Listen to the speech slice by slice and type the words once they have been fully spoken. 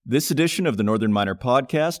This edition of the Northern Miner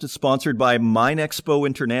Podcast is sponsored by MineExpo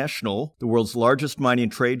International, the world's largest mining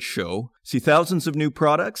trade show. See thousands of new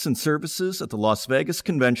products and services at the Las Vegas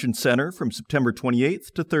Convention Center from September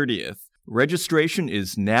 28th to 30th. Registration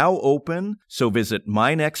is now open, so visit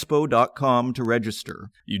mineexpo.com to register.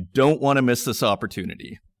 You don't want to miss this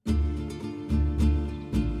opportunity.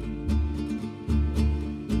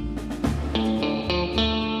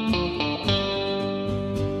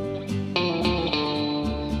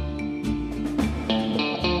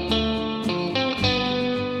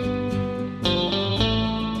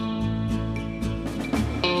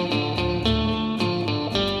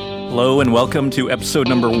 Hello and welcome to episode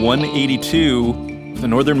number 182 of the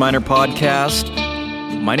Northern Miner Podcast.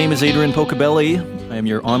 My name is Adrian Pocabelli. I am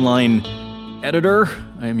your online editor.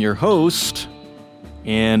 I am your host.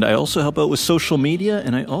 And I also help out with social media,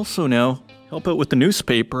 and I also now help out with the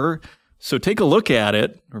newspaper. So take a look at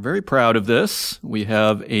it. We're very proud of this. We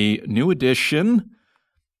have a new edition.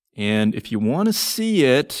 And if you want to see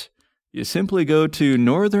it, you simply go to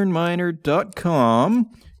northernminer.com.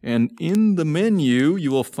 And in the menu, you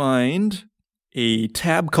will find a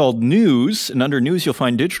tab called News. And under News, you'll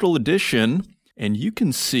find Digital Edition. And you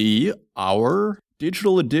can see our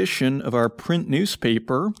digital edition of our print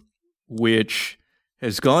newspaper, which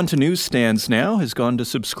has gone to newsstands now, has gone to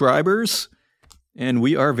subscribers. And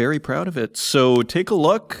we are very proud of it. So take a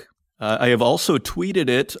look. I have also tweeted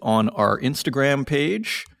it on our Instagram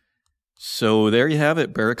page. So there you have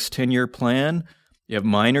it, Barrick's 10-year plan. You have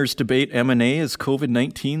miners debate M&A as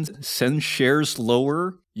COVID-19 sends shares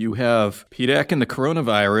lower. You have PDAC and the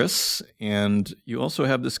coronavirus. And you also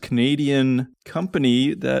have this Canadian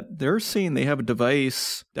company that they're saying they have a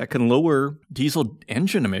device that can lower diesel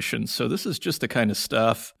engine emissions. So this is just the kind of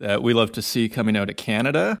stuff that we love to see coming out of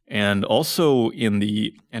Canada. And also in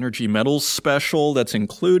the energy metals special that's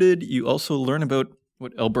included, you also learn about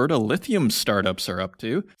what Alberta lithium startups are up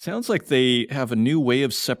to. Sounds like they have a new way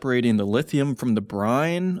of separating the lithium from the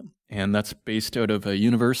brine, and that's based out of a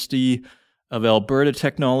University of Alberta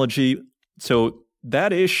technology. So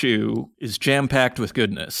that issue is jam-packed with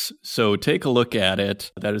goodness. So take a look at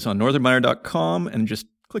it. That is on northernminer.com, and just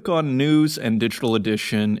click on News and Digital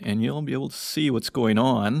Edition, and you'll be able to see what's going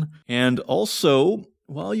on. And also,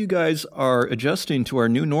 while you guys are adjusting to our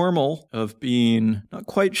new normal of being not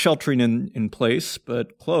quite sheltering in place,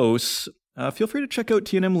 but close, feel free to check out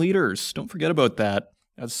T&M Leaders. Don't forget about that.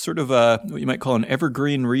 That's sort of what you might call an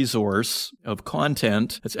evergreen resource of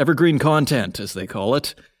content. It's evergreen content, as they call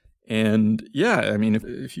it. And yeah, I mean,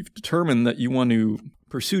 if you've determined that you want to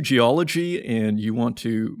pursue geology and you want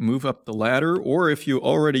to move up the ladder, or if you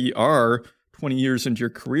already are 20 years into your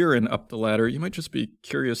career and up the ladder, you might just be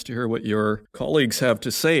curious to hear what your colleagues have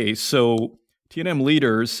to say. So T&M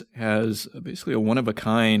Leaders has basically a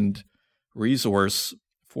one-of-a-kind resource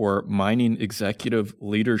for mining executive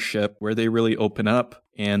leadership where they really open up.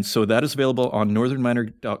 And so that is available on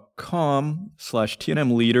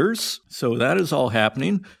northernminer.com/TNM Leaders. So that is all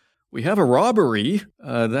happening. We have a robbery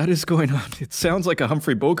that is going on. It sounds like a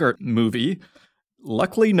Humphrey Bogart movie.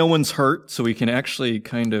 Luckily, no one's hurt, so we can actually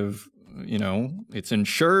kind of, it's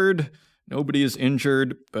insured. Nobody is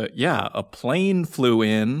injured. But yeah, a plane flew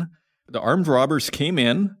in. The armed robbers came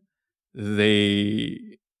in.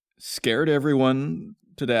 They scared everyone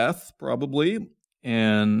to death, probably.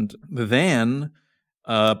 And then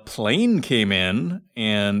a plane came in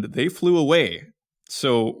and they flew away.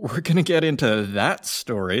 So we're going to get into that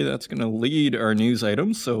story. That's going to lead our news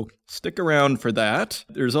items. So stick around for that.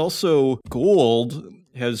 There's also gold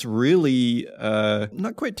has really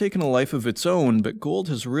not quite taken a life of its own, but gold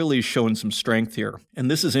has really shown some strength here.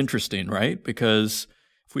 And this is interesting, right? Because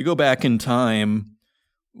if we go back in time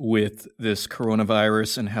with this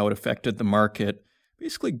coronavirus and how it affected the market,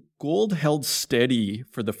 basically gold held steady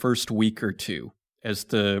for the first week or two as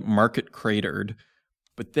the market cratered.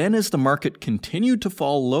 But then as the market continued to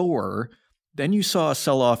fall lower, then you saw a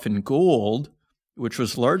sell-off in gold, which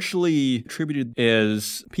was largely attributed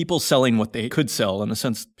as people selling what they could sell. In a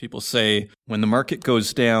sense, people say when the market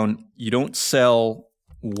goes down, you don't sell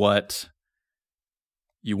what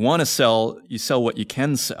you want to sell, you sell what you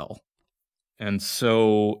can sell. And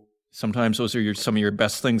so sometimes those are some of your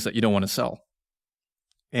best things that you don't want to sell.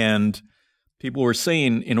 And people were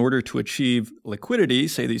saying in order to achieve liquidity,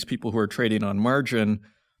 say these people who are trading on margin,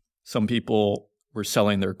 some people were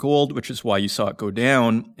selling their gold, which is why you saw it go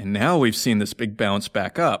down. And now we've seen this big bounce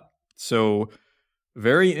back up. So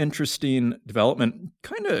very interesting development,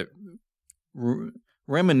 kind of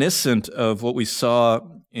reminiscent of what we saw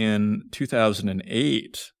in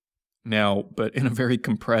 2008 now, but in a very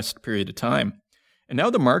compressed period of time. And now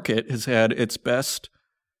the market has had its best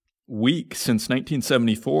week since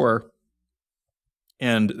 1974.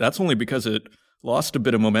 And that's only because it lost a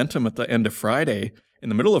bit of momentum at the end of Friday. In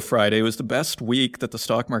the middle of Friday, it was the best week that the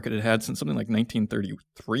stock market had had since something like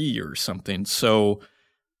 1933 or something. So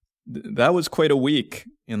that was quite a week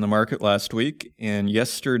in the market last week. And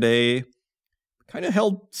yesterday kind of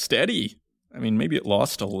held steady. I mean, maybe it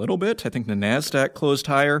lost a little bit. I think the NASDAQ closed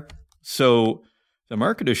higher. So the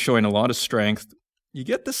market is showing a lot of strength. You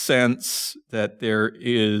get the sense that there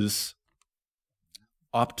is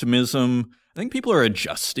optimism. I think people are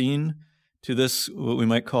adjusting to this,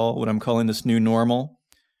 what I'm calling this new normal.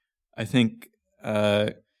 I think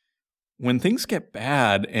when things get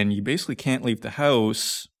bad and you basically can't leave the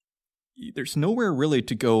house, there's nowhere really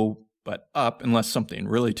to go but up unless something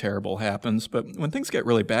really terrible happens. But when things get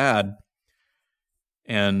really bad,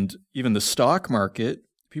 and even the stock market,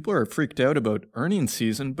 people are freaked out about earnings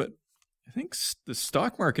season, but I think the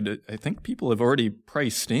stock market, I think people have already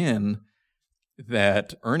priced in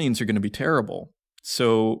that earnings are going to be terrible.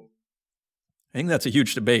 So I think that's a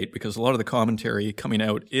huge debate because a lot of the commentary coming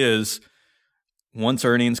out is once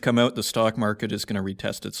earnings come out, the stock market is going to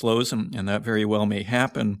retest its lows, and that very well may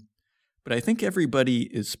happen. But I think everybody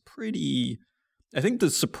is I think the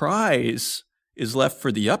surprise is left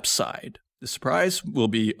for the upside. The surprise will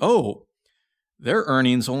be, their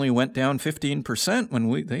earnings only went down 15% when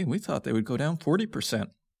we thought they would go down 40%.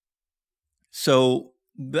 So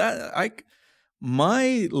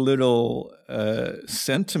my little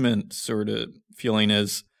sentiment sort of feeling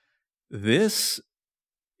is this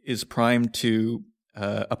is primed to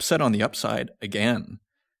upset on the upside again.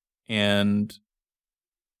 And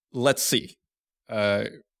let's see.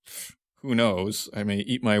 Who knows? I may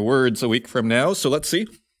eat my words a week from now, so let's see.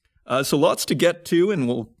 So lots to get to, and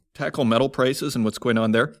we'll tackle metal prices and what's going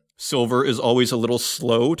on there. Silver is always a little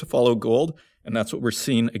slow to follow gold, and that's what we're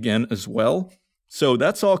seeing again as well. So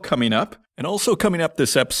that's all coming up. And also coming up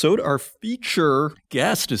this episode, our feature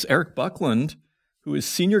guest is Erik Buckland, who is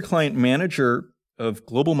Senior Client Manager of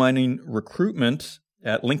Global Mining Recruitment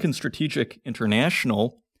at Lincoln Strategic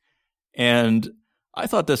International. And I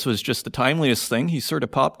thought this was just the timeliest thing. He sort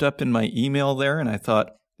of popped up in my email there, and I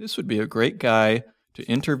thought this would be a great guy to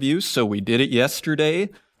interview. So we did it yesterday,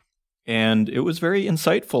 and it was very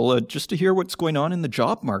insightful just to hear what's going on in the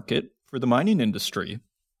job market for the mining industry.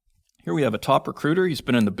 Here we have a top recruiter. He's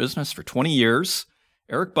been in the business for 20 years,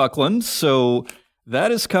 Erik Buckland. So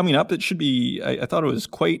that is coming up. It should be, I thought it was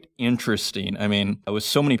quite interesting. I mean, with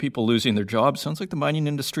so many people losing their jobs, sounds like the mining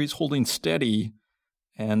industry is holding steady.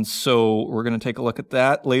 And so we're going to take a look at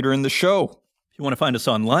that later in the show. If you want to find us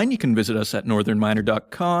online, you can visit us at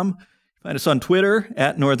northernminer.com. Find us on Twitter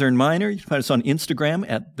at Northern Miner. You can find us on Instagram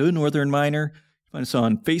at The Northern Miner. Find us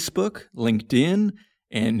on Facebook, LinkedIn,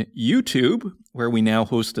 and YouTube, where we now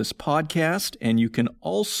host this podcast. And you can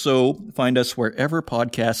also find us wherever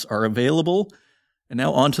podcasts are available. And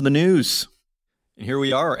now on to the news. And here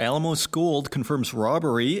we are. Alamos Gold confirms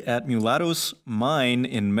robbery at Mulatos mine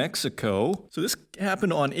in Mexico. So this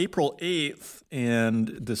happened on April 8th, and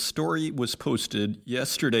the story was posted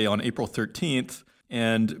yesterday on April 13th.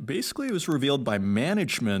 And basically it was revealed by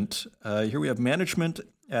management. Here we have management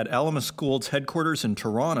at Alamos Gold's headquarters in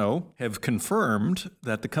Toronto have confirmed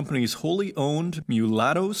that the company's wholly owned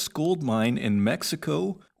Mulatos gold mine in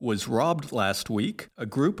Mexico was robbed last week. A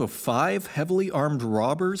group of 5 heavily armed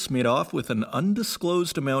robbers made off with an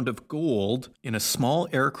undisclosed amount of gold in a small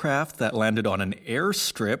aircraft that landed on an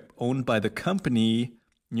airstrip owned by the company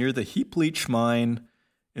near the heap leach mine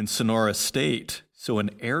in Sonora State. So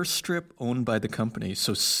an airstrip owned by the company.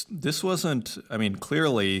 So this wasn't,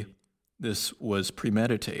 clearly this was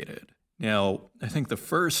premeditated. Now, I think the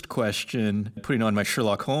first question, putting on my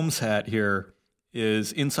Sherlock Holmes hat here,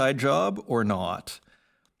 is inside job or not?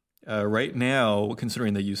 Right now,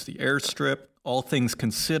 considering they use the airstrip, all things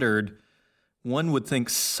considered, one would think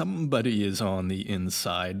somebody is on the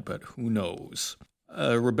inside, but who knows?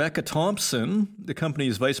 Rebecca Thompson, the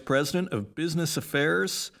company's vice president of business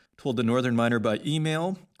affairs, told the Northern Miner by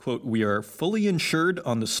email, quote, "We are fully insured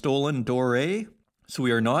on the stolen doré, so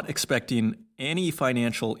we are not expecting any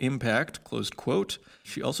financial impact," closed quote.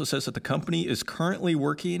 She also says that the company is currently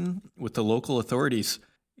working with the local authorities.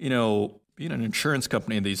 You know, being an insurance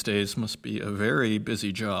company these days must be a very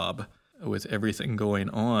busy job with everything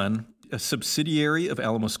going on. A subsidiary of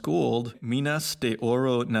Alamos Gold, Minas de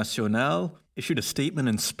Oro Nacional, issued a statement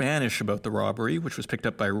in Spanish about the robbery, which was picked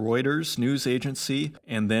up by Reuters news agency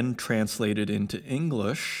and then translated into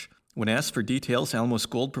English. When asked for details, Alamos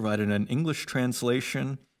Gold provided an English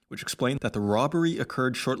translation, which explained that the robbery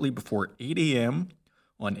occurred shortly before 8 a.m.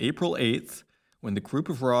 on April 8th, when the group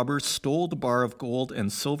of robbers stole the bar of gold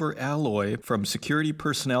and silver alloy from security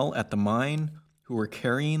personnel at the mine who were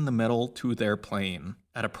carrying the metal to their plane.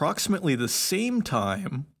 At approximately the same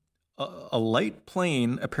time, a light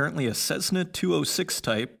plane, apparently a Cessna 206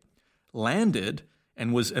 type, landed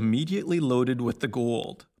and was immediately loaded with the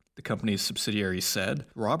gold, the company's subsidiary said.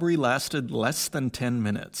 The robbery lasted less than 10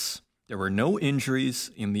 minutes. There were no injuries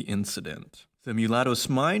in the incident. The Mulatos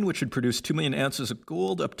mine, which had produced 2 million ounces of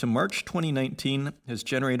gold up to March 2019, has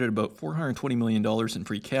generated about $420 million in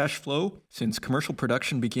free cash flow since commercial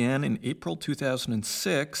production began in April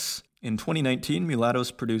 2006. In 2019,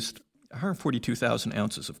 Mulatos produced 142,000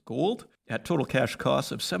 ounces of gold at total cash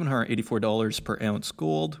costs of $784 per ounce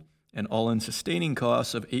gold and all-in sustaining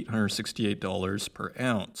costs of $868 per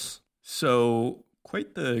ounce. So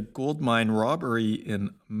quite the gold mine robbery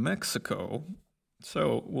in Mexico.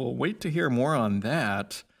 So we'll wait to hear more on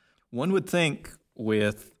that. One would think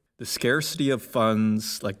with the scarcity of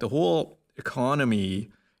funds, like the whole economy,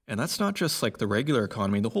 and that's not just like the regular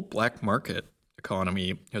economy, the whole black market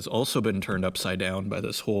economy has also been turned upside down by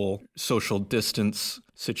this whole social distance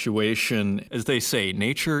situation. As they say,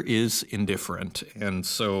 nature is indifferent. And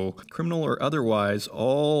so criminal or otherwise,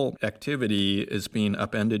 all activity is being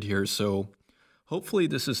upended here. So hopefully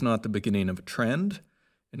this is not the beginning of a trend.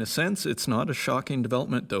 In a sense, it's not a shocking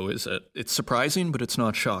development, though, is it? It's surprising, but it's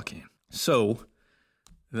not shocking. So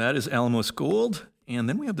that is Alamos Gold. And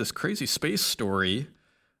then we have this crazy space story.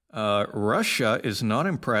 Russia is not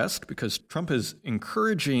impressed because Trump is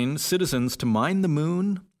encouraging citizens to mine the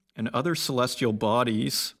moon and other celestial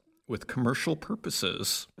bodies with commercial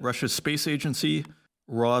purposes. Russia's space agency,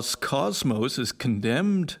 Roscosmos, has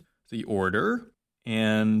condemned the order,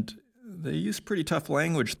 and they use pretty tough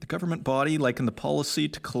language. The government body likened the policy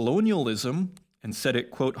to colonialism and said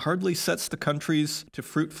it, quote, hardly sets the countries to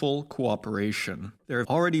fruitful cooperation. There have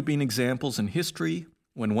already been examples in history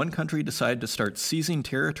when one country decided to start seizing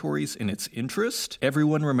territories in its interest.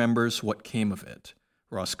 Everyone remembers what came of it.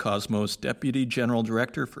 Roscosmos Deputy General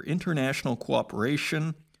Director for International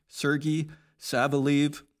Cooperation, Sergei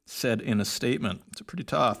Savelyev, said in a statement. It's pretty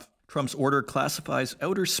tough. Trump's order classifies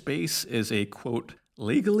outer space as a, quote,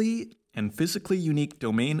 legally and physically unique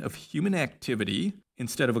domain of human activity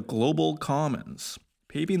instead of a global commons,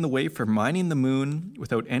 paving the way for mining the moon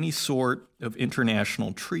without any sort of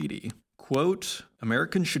international treaty. Quote,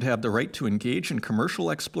 Americans should have the right to engage in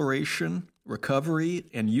commercial exploration, recovery,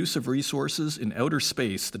 and use of resources in outer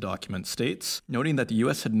space, the document states, noting that the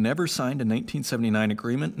U.S. had never signed a 1979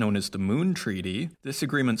 agreement known as the Moon Treaty. This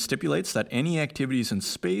agreement stipulates that any activities in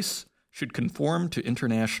space should conform to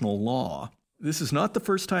international law. This is not the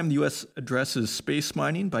first time the U.S. addresses space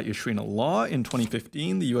mining by issuing a law. In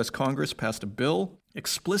 2015, the U.S. Congress passed a bill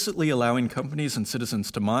explicitly allowing companies and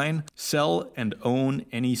citizens to mine, sell, and own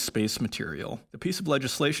any space material. The piece of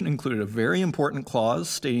legislation included a very important clause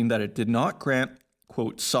stating that it did not grant,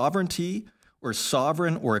 quote, sovereignty or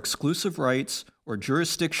sovereign or exclusive rights or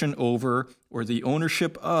jurisdiction over or the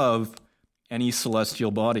ownership of any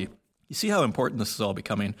celestial body. You see how important this is all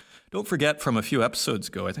becoming. Don't forget from a few episodes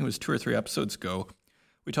ago, I think it was 2 or 3 episodes ago,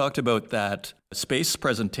 we talked about that space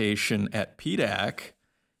presentation at PDAC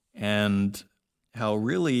and how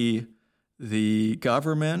really the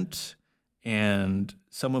government and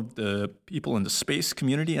some of the people in the space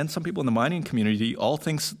community and some people in the mining community all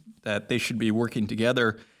thinks that they should be working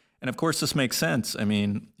together. And of course, this makes sense. I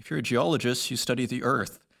mean, if you're a geologist, you study the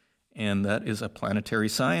Earth. And that is a planetary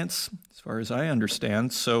science, as far as I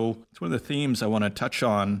understand. So it's one of the themes I want to touch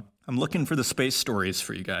on. I'm looking for the space stories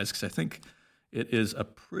for you guys because I think it is a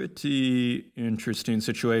pretty interesting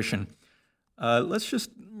situation. Let's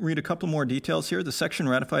just read a couple more details here. The section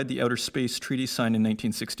ratified the Outer Space Treaty signed in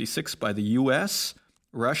 1966 by the U.S.,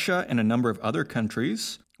 Russia, and a number of other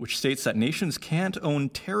countries, which states that nations can't own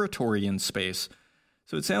territory in space.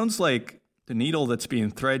 So it sounds like the needle that's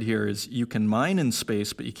being thread here is you can mine in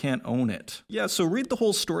space, but you can't own it. Yeah, so read the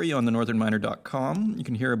whole story on thenorthernminer.com. You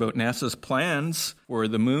can hear about NASA's plans for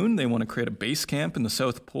the moon. They want to create a base camp in the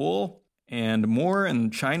South Pole and more,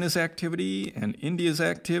 and China's activity and India's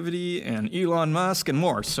activity and Elon Musk and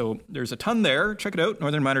more. So there's a ton there. Check it out,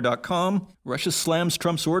 northernminer.com. Russia slams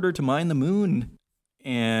Trump's order to mine the moon.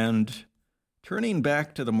 And turning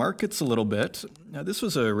back to the markets a little bit, now this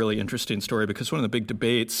was a really interesting story because one of the big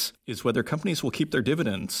debates is whether companies will keep their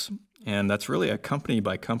dividends. And that's really a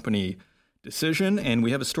company-by-company decision. And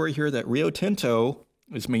we have a story here that Rio Tinto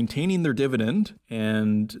is maintaining their dividend,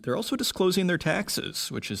 and they're also disclosing their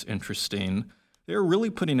taxes, which is interesting. They're really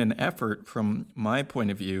putting an effort, from my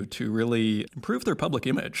point of view, to really improve their public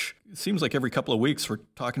image. It seems like every couple of weeks we're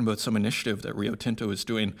talking about some initiative that Rio Tinto is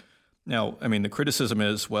doing. Now, I mean, the criticism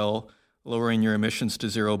is, well, lowering your emissions to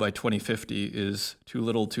zero by 2050 is too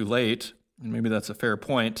little too late. And maybe that's a fair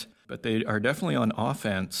point, but they are definitely on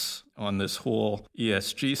offense on this whole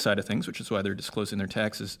ESG side of things, which is why they're disclosing their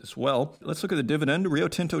taxes as well. Let's look at the dividend. Rio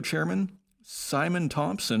Tinto chairman Simon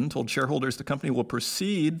Thompson told shareholders the company will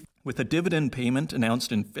proceed with a dividend payment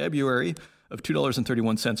announced in February of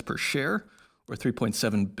 $2.31 per share, or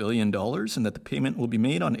 $3.7 billion, and that the payment will be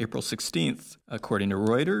made on April 16th, according to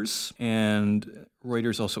Reuters. And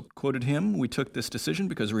Reuters also quoted him, "We took this decision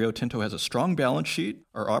because Rio Tinto has a strong balance sheet,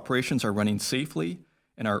 our operations are running safely,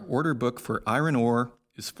 and our order book for iron ore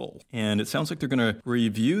is full." And it sounds like they're going to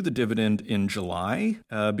review the dividend in July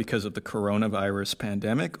because of the coronavirus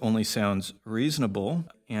pandemic. Only sounds reasonable.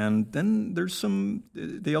 And then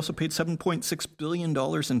they also paid $7.6 billion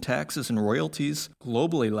in taxes and royalties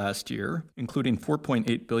globally last year, including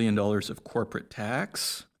 $4.8 billion of corporate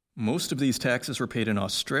tax. Most of these taxes were paid in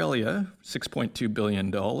Australia, $6.2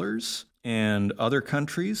 billion. And other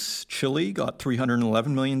countries, Chile got $311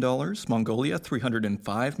 million, Mongolia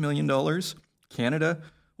 $305 million, Canada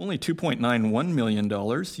only $2.91 million,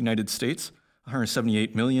 the United States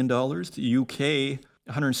 $178 million, the UK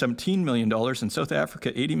 $117 million, and South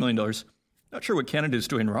Africa $80 million. Not sure what Canada is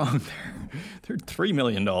doing wrong there. They're $3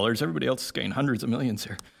 million. Everybody else is getting hundreds of millions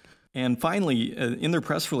here. And finally, in their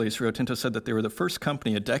press release, Rio Tinto said that they were the first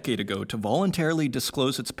company a decade ago to voluntarily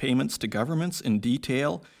disclose its payments to governments in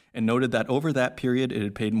detail, and noted that over that period, it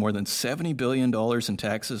had paid more than $70 billion in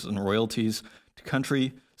taxes and royalties to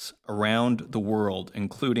countries around the world,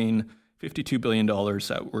 including $52 billion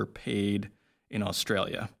that were paid in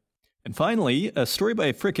Australia. And finally, a story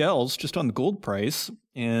by Frick Els just on the gold price.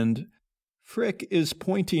 And Frick is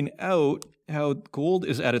pointing out how gold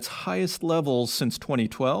is at its highest levels since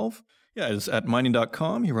 2012. Yeah, it's at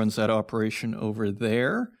mining.com. He runs that operation over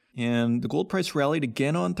there. And the gold price rallied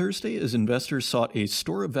again on Thursday as investors sought a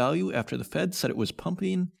store of value after the Fed said it was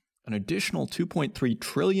pumping an additional $2.3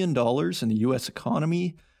 trillion in the U.S.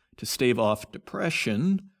 economy to stave off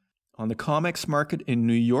depression. On the COMEX market in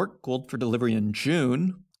New York, gold for delivery in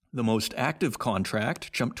June, the most active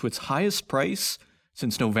contract, jumped to its highest price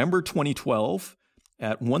since November 2012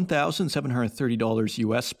 at $1,730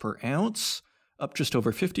 US per ounce, up just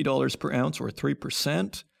over $50 per ounce or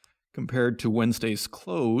 3% compared to Wednesday's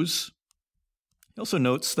close. He also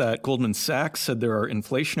notes that Goldman Sachs said there are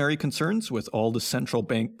inflationary concerns with all the central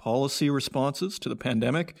bank policy responses to the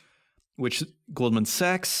pandemic, which Goldman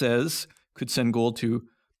Sachs says could send gold to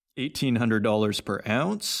 $1,800 per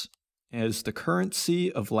ounce as the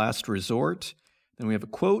currency of last resort. Then we have a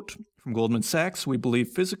quote from Goldman Sachs. "We believe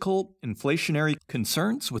physical inflationary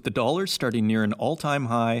concerns with the dollar starting near an all-time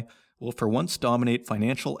high will for once dominate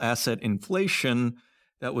financial asset inflation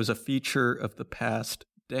that was a feature of the past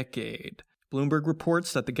decade." Bloomberg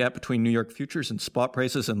reports that the gap between New York futures and spot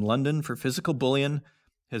prices in London for physical bullion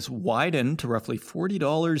has widened to roughly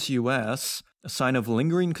 $40 US, a sign of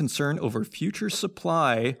lingering concern over future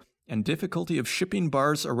supply and difficulty of shipping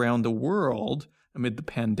bars around the world amid the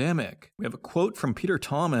pandemic. We have a quote from Peter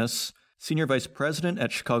Thomas, Senior Vice President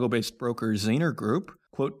at Chicago-based broker Zaner Group.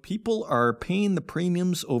 Quote, "People are paying the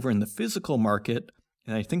premiums over in the physical market,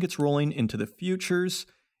 and I think it's rolling into the futures.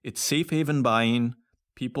 It's safe haven buying.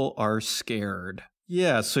 People are scared."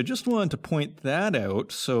 Yeah, so just wanted to point that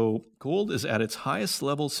out. So gold is at its highest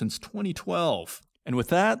level since 2012. And with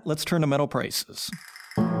that, let's turn to metal prices.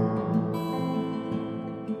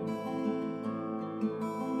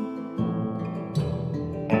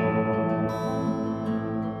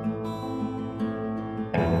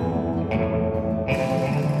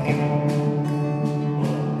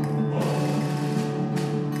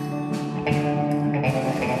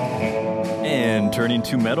 Turning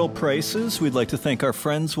to metal prices, we'd like to thank our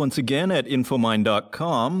friends once again at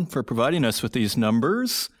infomine.com for providing us with these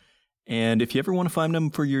numbers. And if you ever want to find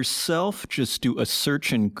them for yourself, just do a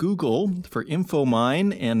search in Google for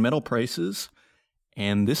Infomine and metal prices,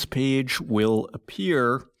 and this page will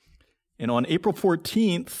appear. And on April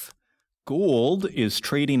 14th, gold is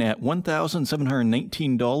trading at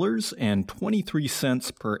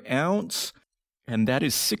 $1,719.23 per ounce, and that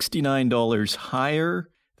is $69 higher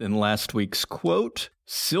than last week's quote.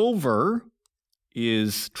 Silver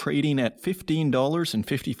is trading at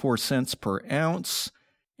 $15.54 per ounce,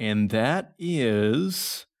 and that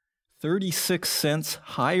is 36 cents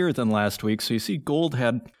higher than last week. So you see gold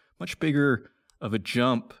had much bigger of a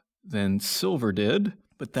jump than silver did,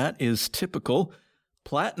 but that is typical.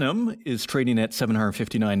 Platinum is trading at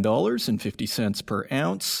 $759.50 per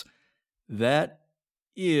ounce. That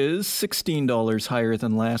is $16 higher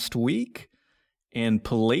than last week. And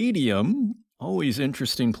palladium Always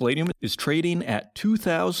interesting. Palladium is trading at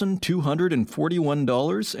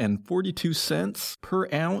 $2,241.42 per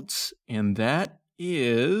ounce, and that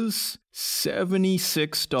is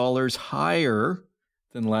 $76 higher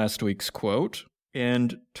than last week's quote.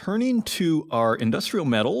 And turning to our industrial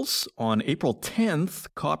metals, on April 10th,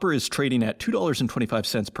 copper is trading at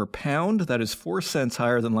 $2.25 per pound. That is 4 cents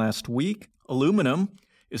higher than last week. Aluminum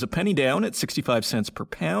is a penny down at 65 cents per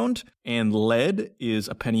pound, and lead is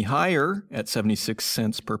a penny higher at 76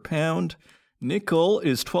 cents per pound. Nickel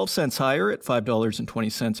is 12 cents higher at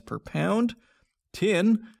 $5.20 per pound.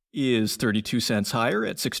 Tin is 32 cents higher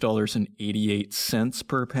at $6.88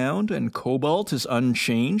 per pound, and cobalt is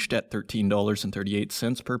unchanged at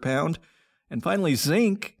 $13.38 per pound. And finally,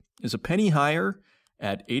 zinc is a penny higher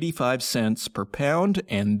at 85 cents per pound,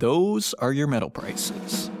 and those are your metal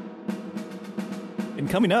prices. And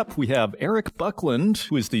coming up, we have Erik Buckland,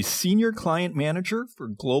 who is the Senior Client Manager for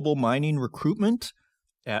Global Mining Recruitment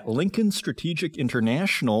at Lincoln Strategic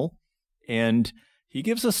International, and he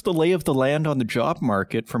gives us the lay of the land on the job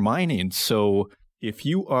market for mining. So if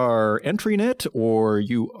you are entering it, or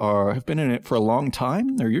you have been in it for a long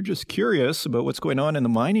time, or you're just curious about what's going on in the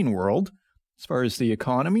mining world as far as the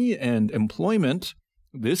economy and employment,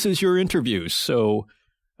 this is your interview. So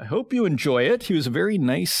I hope you enjoy it. He was a very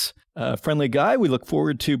nice, friendly guy. We look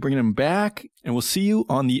forward to bringing him back, and we'll see you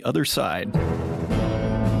on the other side.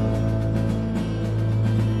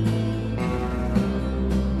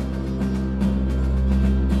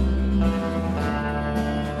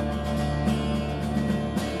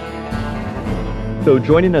 So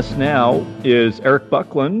joining us now is Erik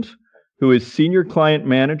Buckland, who is Senior Client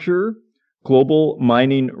Manager, Global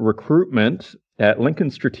Mining Recruitment at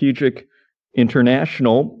Lincoln Strategic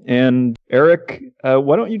International. And Erik,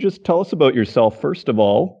 why don't you just tell us about yourself, first of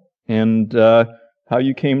all, and how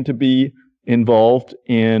you came to be involved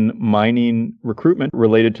in mining recruitment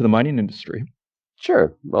related to the mining industry?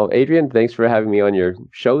 Sure. Well, Adrian, thanks for having me on your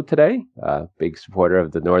show today. Big supporter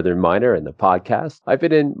of the Northern Miner and the podcast. I've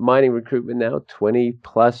been in mining recruitment now 20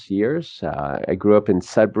 plus years. I grew up in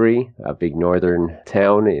Sudbury, a big northern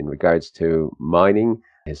town in regards to mining,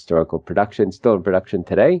 historical production, still in production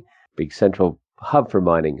today. Big central hub for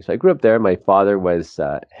mining. So I grew up there. My father was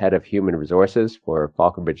head of human resources for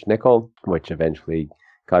Falconbridge Nickel, which eventually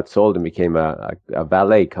got sold and became a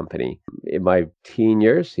valet company. In my teen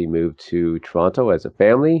years, he moved to Toronto as a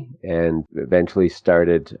family and eventually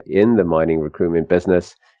started in the mining recruitment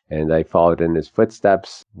business. And I followed in his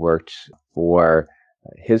footsteps, worked for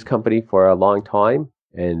his company for a long time,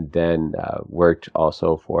 and then worked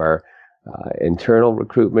also for internal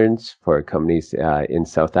recruitments for companies in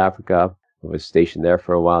South Africa. I was stationed there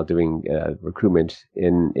for a while doing recruitment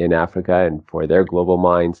in Africa and for their global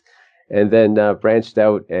mines. And then branched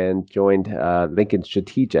out and joined Lincoln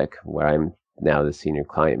Strategic, where I'm now the Senior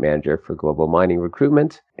Client Manager for Global Mining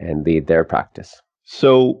Recruitment and lead their practice.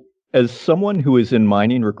 So as someone who is in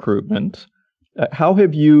mining recruitment, how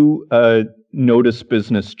have you noticed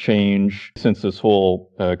business change since this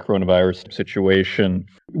whole coronavirus situation?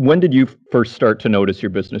 When did you first start to notice your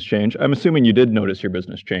business change? I'm assuming you did notice your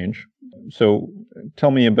business change. So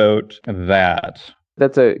tell me about that.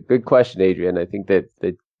 That's a good question, Adrian. I think that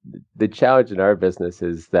the challenge in our business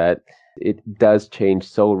is that it does change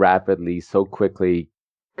so rapidly, so quickly.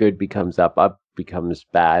 Good becomes up becomes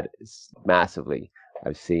bad massively.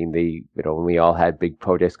 I've seen when we all had big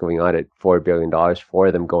projects going on at $4 billion, 4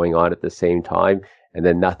 of them going on at the same time, and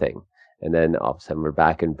then nothing. And then all of a sudden we're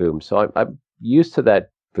back and boom. So I'm used to that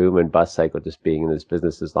boom and bust cycle, just being in this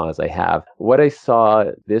business as long as I have. What I saw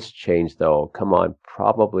this change, though, come on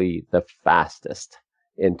probably the fastest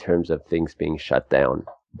in terms of things being shut down.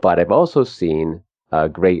 But I've also seen a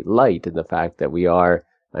great light in the fact that we are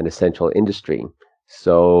an essential industry.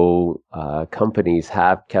 So companies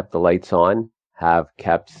have kept the lights on,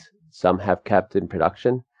 some have kept in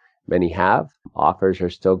production, many have. Offers are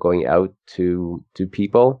still going out to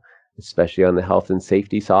people, especially on the health and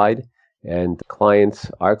safety side. And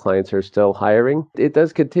our clients are still hiring. It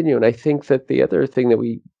does continue. And I think that the other thing that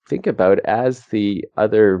we think about as the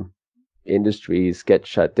other industries get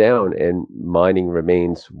shut down and mining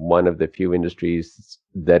remains one of the few industries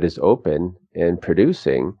that is open and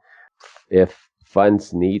producing, if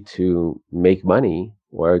funds need to make money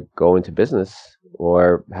or go into business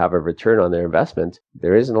or have a return on their investment,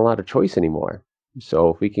 there isn't a lot of choice anymore. So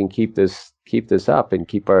if we can keep this up and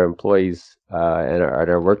keep our employees and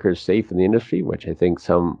our workers safe in the industry, which I think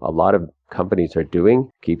a lot of companies are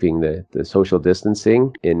doing, keeping the social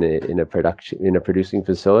distancing in a producing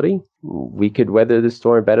facility, we could weather the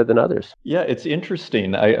storm better than others. Yeah, it's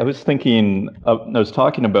interesting. I was talking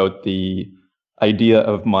about the idea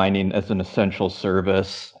of mining as an essential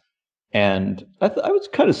service. And I was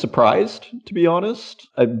kind of surprised, to be honest.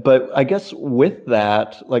 But I guess with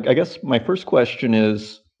that, like, I guess my first question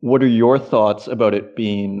is, what are your thoughts about it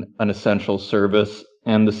being an essential service?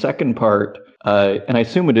 And the second part, and I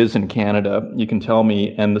assume it is in Canada, you can tell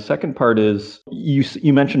me. And the second part is,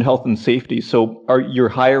 you mentioned health and safety. So are your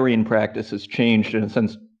hiring practices changed in a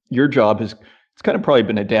sense? Your job has it's kind of probably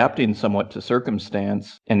been adapting somewhat to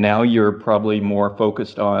circumstance. And now you're probably more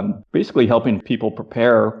focused on basically helping people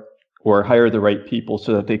prepare or hire the right people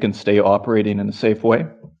so that they can stay operating in a safe way?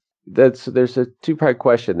 There's a two-part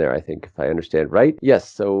question there, I think, if I understand right.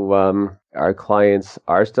 Yes, so our clients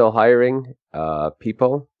are still hiring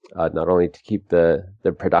people, not only to keep the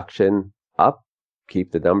production up,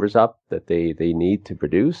 keep the numbers up that they need to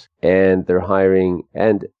produce, and they're hiring,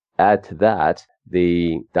 and add to that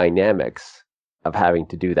the dynamics of having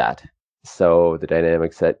to do that. So the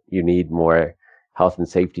dynamics that you need more health and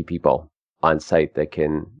safety people on site that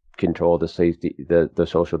can control the safety, the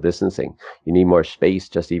social distancing. You need more space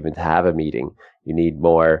just even to have a meeting. You need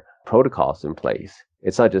more protocols in place.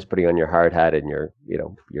 It's not just putting on your hard hat and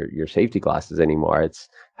your safety glasses anymore. It's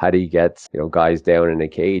how do you get guys down in a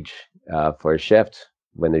cage for a shift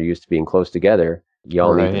when they're used to being close together. You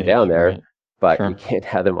all need them down there, right. but Sure. you can't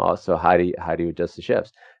have them also. How do you adjust the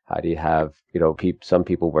shifts? How do you have some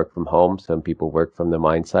people work from home, some people work from the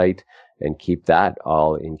mine site, and keep that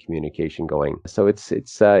all in communication going. So it's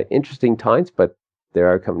interesting times, but there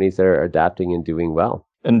are companies that are adapting and doing well.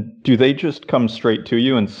 And do they just come straight to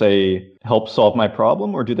you and say, help solve my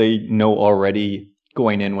problem? Or do they know already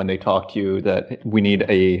going in when they talk to you that we need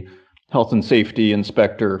a health and safety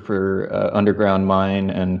inspector for underground mine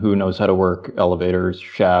and who knows how to work elevators,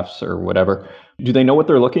 shafts, or whatever? Do they know what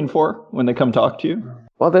they're looking for when they come talk to you?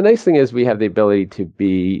 Well, the nice thing is we have the ability to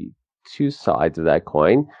be two sides of that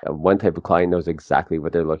coin. One type of client knows exactly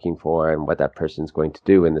what they're looking for and what that person's going to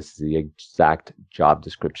do, and this is the exact job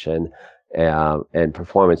description and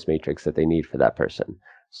performance matrix that they need for that person.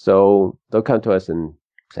 So they'll come to us and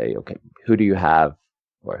say, okay, who do you have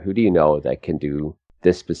or who do you know that can do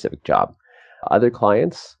this specific job? Other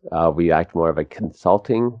clients, we act more of a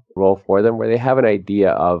consulting role for them where they have an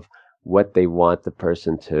idea of what they want the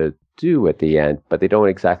person to do at the end, but they don't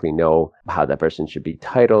exactly know how that person should be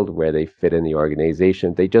titled, where they fit in the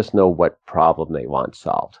organization. They just know what problem they want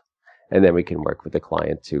solved. And then we can work with the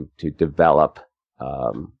client to develop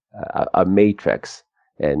a matrix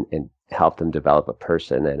and help them develop a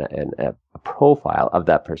person and a profile of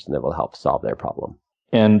that person that will help solve their problem.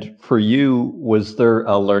 And for you, was there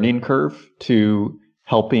a learning curve to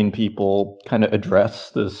helping people kind of address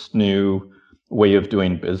this new way of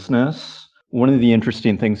doing business? One of the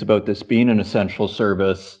interesting things about this being an essential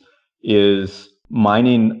service is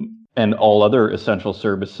mining and all other essential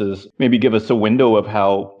services maybe give us a window of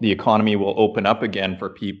how the economy will open up again for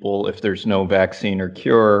people if there's no vaccine or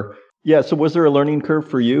cure. Yeah, so was there a learning curve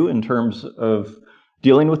for you in terms of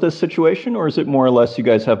dealing with this situation, or is it more or less you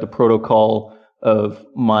guys have the protocol of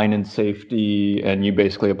mine and safety and you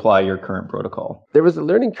basically apply your current protocol? There was a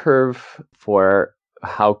learning curve for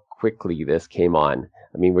how quickly this came on.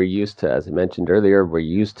 I mean, we're used to, as I mentioned earlier, we're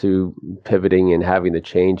used to pivoting and having the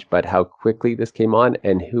change, but how quickly this came on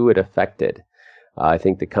and who it affected. I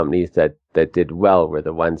think the companies that did well were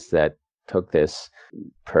the ones that took this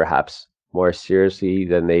perhaps more seriously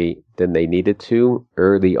than they needed to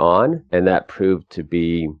early on, and that proved to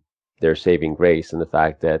be their saving grace in the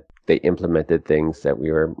fact that they implemented things that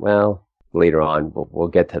we were, well, later on, we'll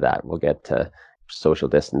get to that. We'll get to social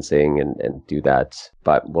distancing and do that,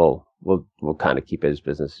 but we'll kind of keep it as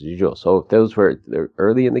business as usual. So if those they're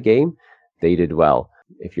early in the game, they did well.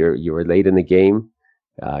 If you were late in the game,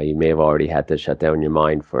 you may have already had to shut down your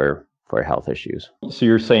mine for health issues. So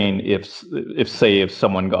you're saying if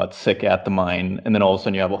someone got sick at the mine and then all of a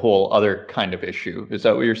sudden you have a whole other kind of issue, is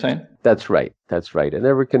that what you're saying? That's right. And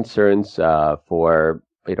there were concerns for,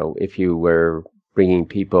 if you were bringing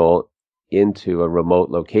people into a remote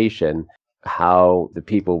location, how the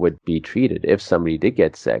people would be treated if somebody did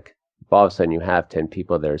get sick. If all of a sudden you have 10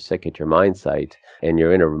 people that are sick at your mine site and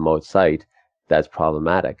you're in a remote site, that's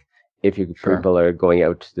problematic. If people are going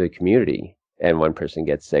out to the community and one person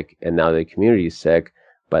gets sick and now the community is sick,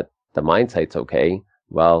 but the mine site's okay,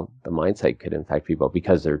 well, the mine site could infect people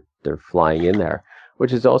because they're flying in there,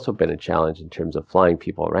 which has also been a challenge in terms of flying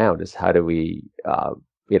people around, is how do we,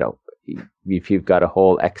 if you've got a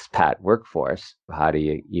whole expat workforce, how do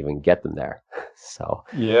you even get them there? So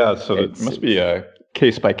it must be a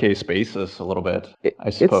case by case basis a little bit, I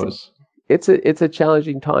suppose. It's a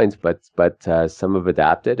challenging times, but some have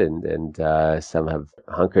adapted and some have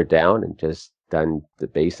hunkered down and just done the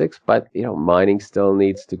basics, but mining still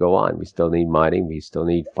needs to go on. We still need mining, we still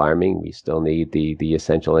need farming, we still need the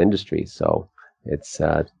essential industries. So it's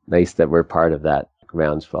nice that we're part of that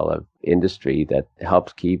groundswell of industry that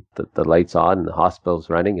helps keep the lights on and the hospitals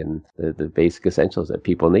running and the basic essentials that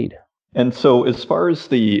people need. And so as far as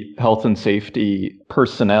the health and safety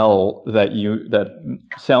personnel that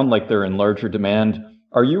sound like they're in larger demand,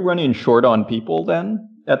 are you running short on people then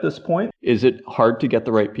at this point? Is it hard to get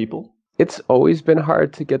the right people? It's always been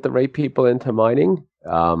hard to get the right people into mining.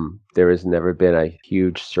 There has never been a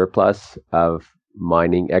huge surplus of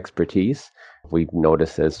mining expertise. I've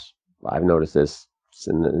noticed this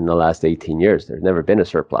in the last 18 years. There's never been a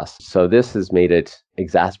surplus. So this has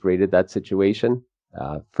exacerbated that situation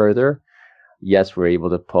further. Yes, we're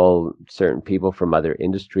able to pull certain people from other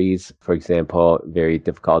industries. For example, very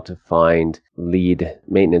difficult to find lead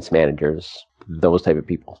maintenance managers, those type of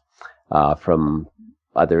people from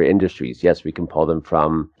other industries. Yes, we can pull them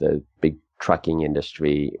from the big trucking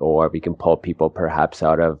industry, or we can pull people perhaps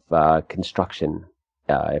out of construction.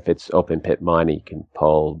 If it's open pit mining, you can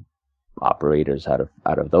pull operators out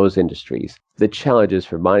of those industries. The challenges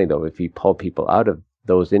for mining, though, if you pull people out of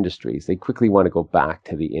those industries, they quickly want to go back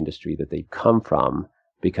to the industry that they come from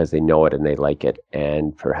because they know it and they like it,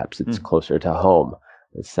 and perhaps it's closer to home.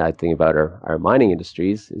 The sad thing about our mining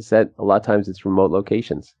industries is that a lot of times it's remote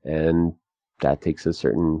locations, and that takes a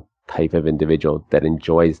certain type of individual that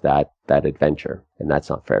enjoys that adventure, and that's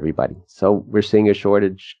not for everybody. So we're seeing a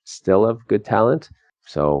shortage still of good talent.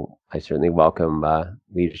 So I certainly welcome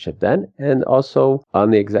leadership then. And also on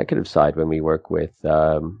the executive side, when we work with,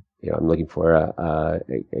 I'm looking for a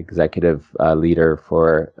executive leader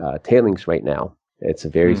for tailings right now. It's a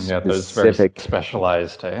very specific, very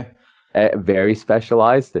specialized, very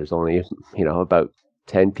specialized. There's only, about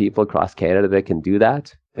 10 people across Canada that can do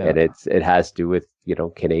that. Yeah. And it has to do with,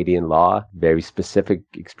 Canadian law, very specific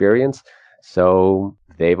experience. So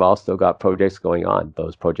they've all still got projects going on.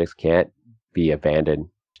 Those projects can't be abandoned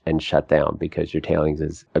and shut down because your tailings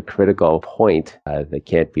is a critical point that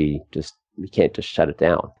you can't just shut it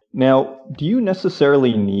down. Now, do you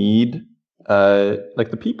necessarily need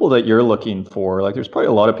the people that you're looking for? Like, there's probably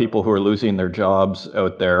a lot of people who are losing their jobs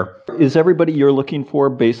out there. Is everybody you're looking for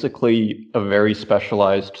basically a very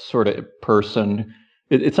specialized sort of person?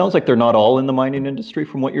 It sounds like they're not all in the mining industry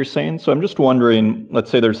from what you're saying. So I'm just wondering,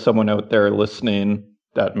 let's say there's someone out there listening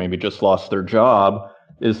that maybe just lost their job.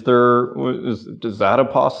 Is that a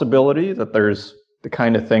possibility that there's the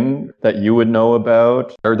kind of thing that you would know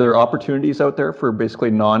about? Are there opportunities out there for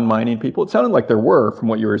basically non-mining people? It sounded like there were from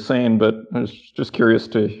what you were saying, but I was just curious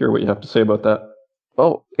to hear what you have to say about that.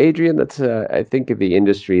 Well, Adrian, I think the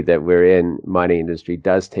industry that we're in, mining industry,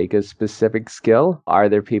 does take a specific skill. Are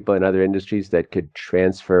there people in other industries that could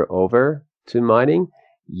transfer over to mining?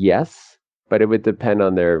 Yes, but it would depend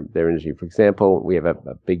on their industry. For example, we have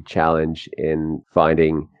a big challenge in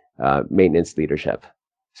finding maintenance leadership.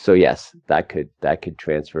 So yes, that could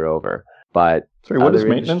transfer over. But sorry, what is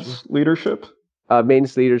maintenance leadership?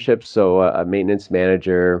 Maintenance leadership. So a maintenance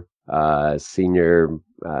manager, senior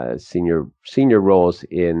roles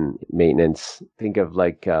in maintenance. Think of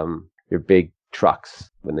like your big trucks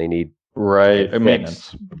when they need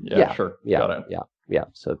maintenance. Yeah, sure. Got it. Yeah.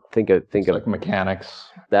 So think of like mechanics,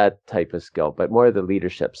 that type of skill, but more the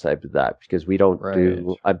leadership side of that, because we don't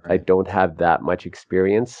I don't have that much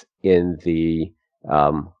experience in the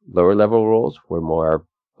lower level roles.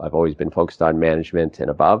 I've always been focused on management and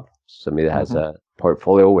above. Somebody that has a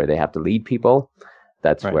portfolio where they have to lead people.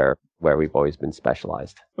 That's where we've always been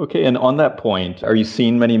specialized. Okay, and on that point, are you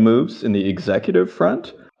seeing many moves in the executive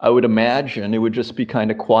front? I would imagine it would just be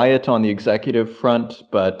kind of quiet on the executive front,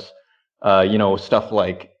 but stuff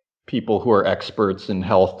like people who are experts in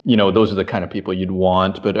health, those are the kind of people you'd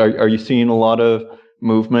want. But are you seeing a lot of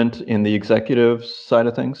movement in the executive side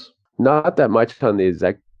of things? Not that much on the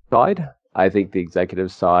exec side. I think the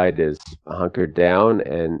executive side is hunkered down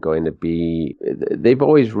and going to be, they've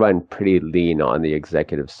always run pretty lean on the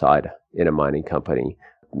executive side in a mining company.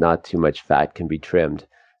 Not too much fat can be trimmed.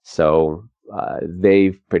 So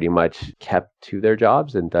they've pretty much kept to their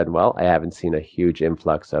jobs and done well. I haven't seen a huge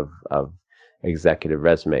influx of executive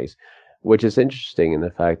resumes, which is interesting in the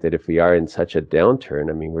fact that if we are in such a downturn,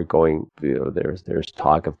 I mean, we're going, there's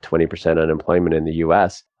talk of 20% unemployment in the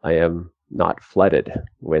US. I am not flooded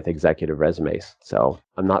with executive resumes. So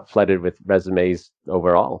I'm not flooded with resumes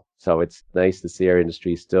overall. So it's nice to see our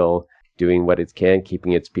industry still doing what it can,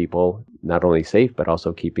 keeping its people not only safe, but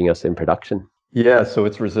also keeping us in production. Yeah, so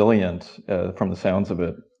it's resilient from the sounds of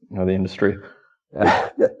it, the industry.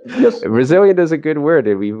 Yes. Resilient is a good word.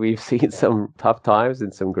 We've seen some tough times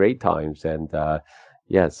and some great times. And,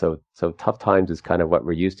 Yeah, so tough times is kind of what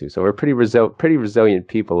we're used to. So we're pretty resilient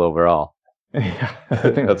people overall. Yeah, I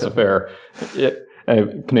think that's fair. Yeah,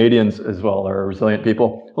 Canadians as well are resilient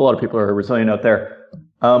people. A lot of people are resilient out there.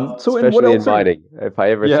 And what Especially in else are? mining. If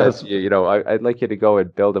I ever said Yes, to you, I'd like you to go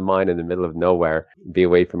and build a mine in the middle of nowhere, be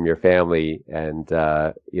away from your family, and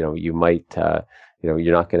you might,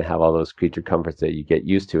 you're not going to have all those creature comforts that you get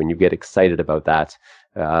used to, and you get excited about that.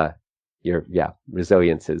 Uh,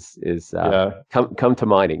 Resilience is yeah, come to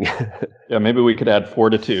mining. yeah. Maybe we could add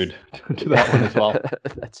fortitude to that one as well.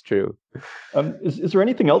 That's true. Is there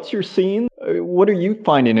anything else you're seeing? What are you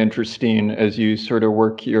finding interesting as you sort of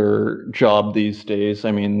work your job these days?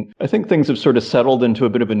 I mean, I think things have sort of settled into a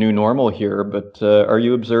bit of a new normal here, but are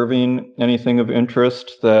you observing anything of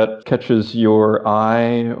interest that catches your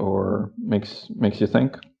eye or makes you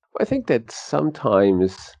think? I think that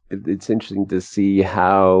sometimes it's interesting to see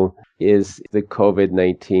how is the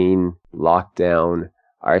COVID-19 lockdown,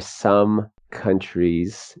 are some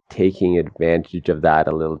countries taking advantage of that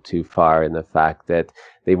a little too far in the fact that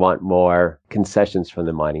they want more concessions from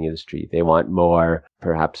the mining industry. They want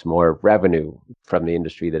perhaps more revenue from the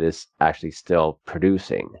industry that is actually still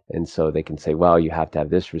producing. And so they can say, well, you have to have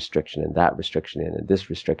this restriction and that restriction and this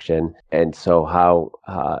restriction. And so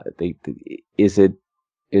is it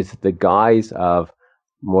the guise of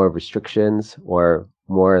more restrictions or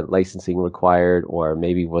more licensing required, or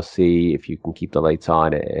maybe we'll see if you can keep the lights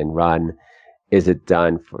on and run. Is it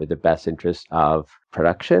done for the best interest of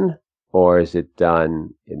production, or is it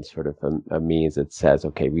done in sort of a means that says,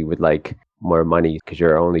 okay, we would like more money because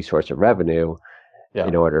you're our only source of revenue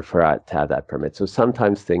in order for us to have that permit. So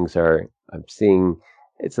sometimes I'm seeing,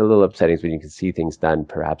 it's a little upsetting when you can see things done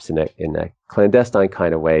perhaps in a clandestine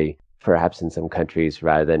kind of way, perhaps in some countries,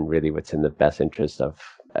 rather than really what's in the best interest of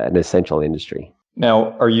an essential industry.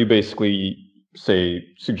 Now, are you basically, say,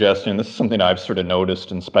 suggesting, this is something I've sort of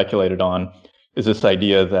noticed and speculated on, is this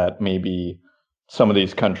idea that maybe some of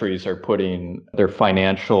these countries are putting their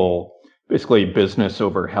financial, basically business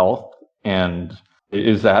over health? And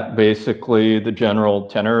is that basically the general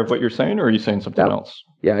tenor of what you're saying, or are you saying something else?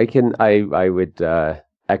 Yeah, I would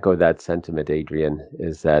echo that sentiment, Adrian,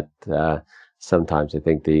 is that sometimes I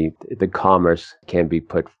think the commerce can be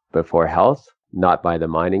put before health, not by the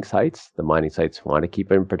mining sites. The mining sites want to keep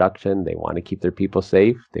in production. They want to keep their people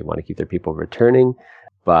safe. They want to keep their people returning.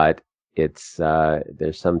 But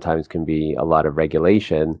there sometimes can be a lot of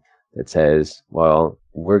regulation that says, well,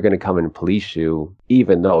 we're going to come and police you,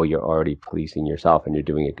 even though you're already policing yourself and you're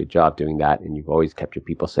doing a good job doing that, and you've always kept your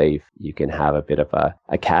people safe. You can have a bit of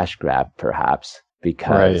a cash grab, perhaps,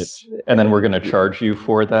 because... Right. And then we're going to charge you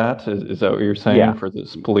for that? Is that what you're saying? Yeah. For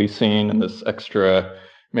this policing and this extra,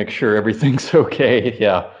 make sure everything's okay?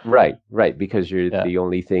 Yeah. Right, because you're the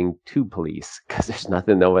only thing to police, because there's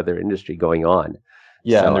no other industry going on.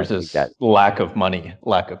 Yeah, so and there's this lack of money,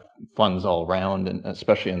 lack of funds all around, and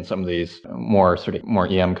especially in some of these more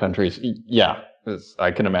EM countries. Yeah, I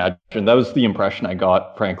can imagine. That was the impression I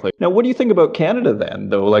got, frankly. Now, what do you think about Canada then,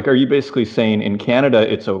 though? Like, are you basically saying in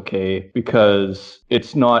Canada it's okay because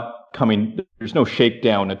it's not coming, there's no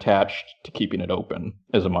shakedown attached to keeping it open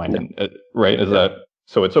as a mine, right? Is that...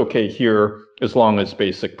 So it's okay here as long as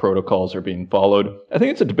basic protocols are being followed. I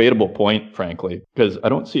think it's a debatable point, frankly, because I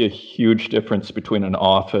don't see a huge difference between an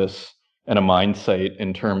office and a mine site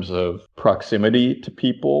in terms of proximity to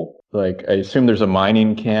people. Like, I assume there's a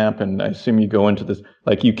mining camp, and I assume you go into this,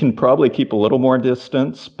 like, you can probably keep a little more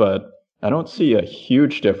distance, but I don't see a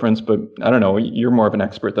huge difference. But I don't know, you're more of an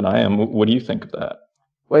expert than I am. What do you think of that?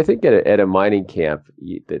 Well, I think at a mining camp,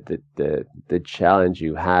 the challenge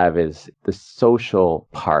you have is the social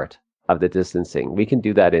part of the distancing. We can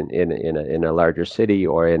do that in a larger city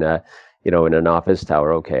or in an office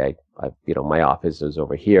tower. Okay, my office is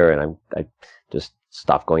over here, and I just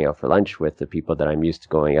stop going out for lunch with the people that I'm used to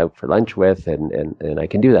going out for lunch with, and I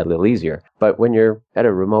can do that a little easier. But when you're at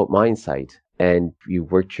a remote mine site and you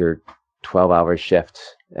worked your 12-hour shift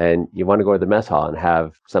and you want to go to the mess hall and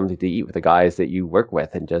have something to eat with the guys that you work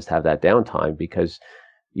with and just have that downtime, because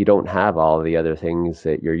you don't have all the other things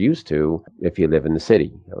that you're used to if you live in the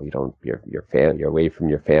city. You're away from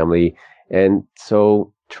your family. And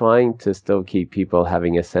so trying to still keep people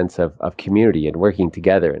having a sense of community and working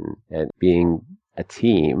together and being a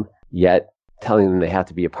team, yet telling them they have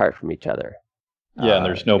to be apart from each other. Yeah, and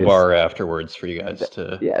there's no bar afterwards for you guys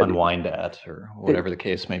to unwind at, or whatever the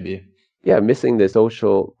case may be. Yeah, missing the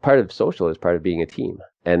social part of social is part of being a team,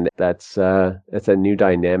 and that's a new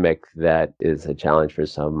dynamic that is a challenge for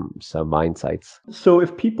some mine sites. So,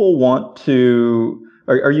 if people want to,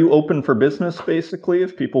 are you open for business? Basically,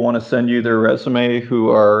 if people want to send you their resume,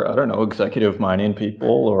 who are, I don't know, executive mining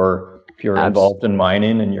people, or if you're involved in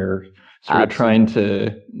mining and you're sort of trying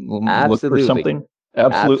to look for something.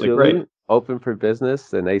 Absolutely. Great. Open for business.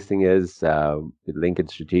 The nice thing is Lincoln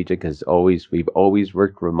Strategic we've always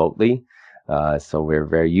worked remotely. So we're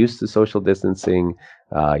very used to social distancing,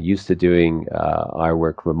 used to doing our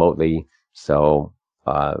work remotely. So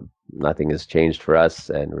nothing has changed for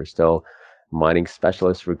us, and we're still mining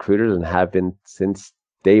specialist recruiters and have been since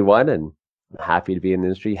day one, and happy to be in the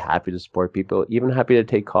industry, happy to support people, even happy to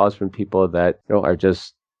take calls from people that are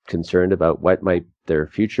just concerned about what might their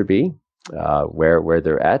future be, where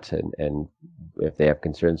they're at, and if they have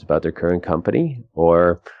concerns about their current company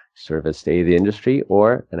or sort of a state of the industry,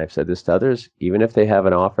 or, and I've said this to others, even if they have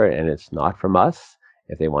an offer and it's not from us,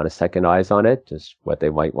 if they want a second eyes on it, just what they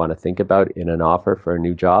might want to think about in an offer for a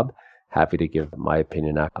new job, happy to give my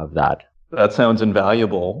opinion of that. That sounds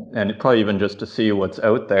invaluable, and probably even just to see what's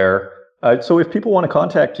out there. So if people want to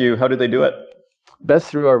contact you, how do they do it? Best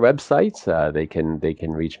through our website. They can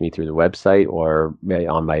reach me through the website, or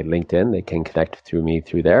on my LinkedIn. They can connect through me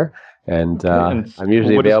through there. And I'm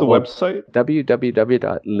usually available. What is the website?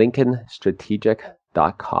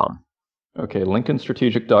 www.lincolnstrategic.com. Okay,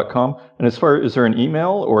 lincolnstrategic.com. And is there an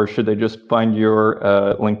email, or should they just find your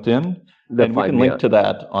LinkedIn? And we can link to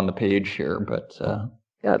that on the page here. But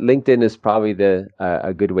yeah, LinkedIn is probably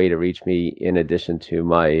a good way to reach me. In addition to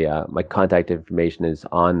my contact information is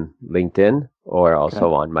on LinkedIn, or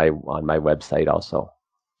also on my website also.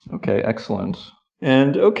 Okay, excellent.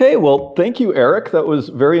 And okay, well, thank you, Erik. That was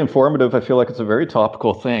very informative. I feel like it's a very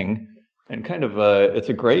topical thing, and kind of it's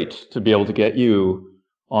great to be able to get you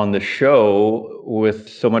on the show with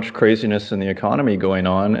so much craziness in the economy going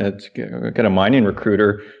on. It's got a mining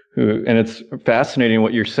recruiter and it's fascinating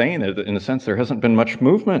what you're saying. In a sense, there hasn't been much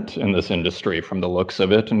movement in this industry from the looks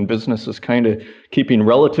of it, and business is kind of keeping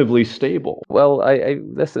relatively stable. Well, I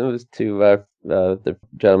listened to the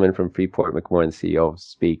gentleman from Freeport McMoran, CEO,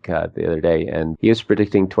 speak the other day, and he was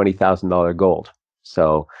predicting $20,000 gold.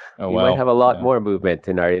 So we might have a lot more movement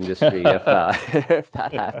in our industry if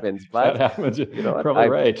that happens. But that happens, probably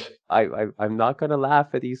right. I'm not going to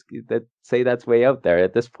laugh at these that say that's way out there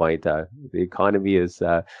at this point. The economy is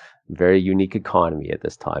a very unique economy at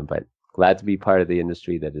this time, but glad to be part of the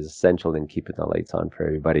industry that is essential in keeping the lights on for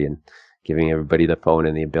everybody and giving everybody the phone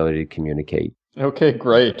and the ability to communicate. Okay,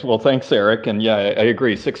 great. Well, thanks, Erik. And yeah, I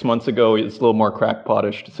agree. 6 months ago, it's a little more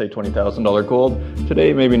crackpotish to say $20,000 gold.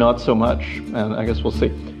 Today, maybe not so much. And I guess we'll see.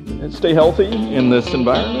 And stay healthy in this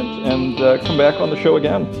environment, and come back on the show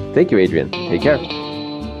again. Thank you, Adrian. Take care.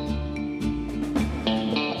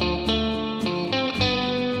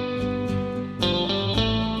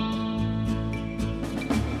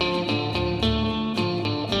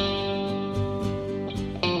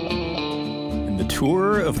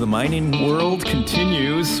 Tour of the mining world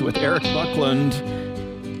continues with Erik Buckland,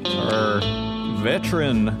 our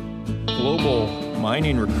veteran global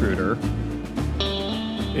mining recruiter.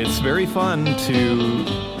 It's very fun to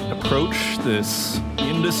approach this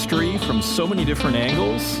industry from so many different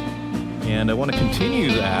angles, and I want to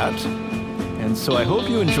continue that. And so I hope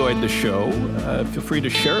you enjoyed the show. Feel free to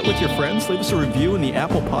share it with your friends. Leave us a review in the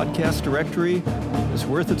Apple Podcast directory. It's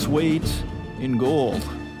worth its weight in gold.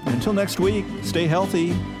 Until next week, stay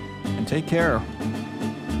healthy and take care.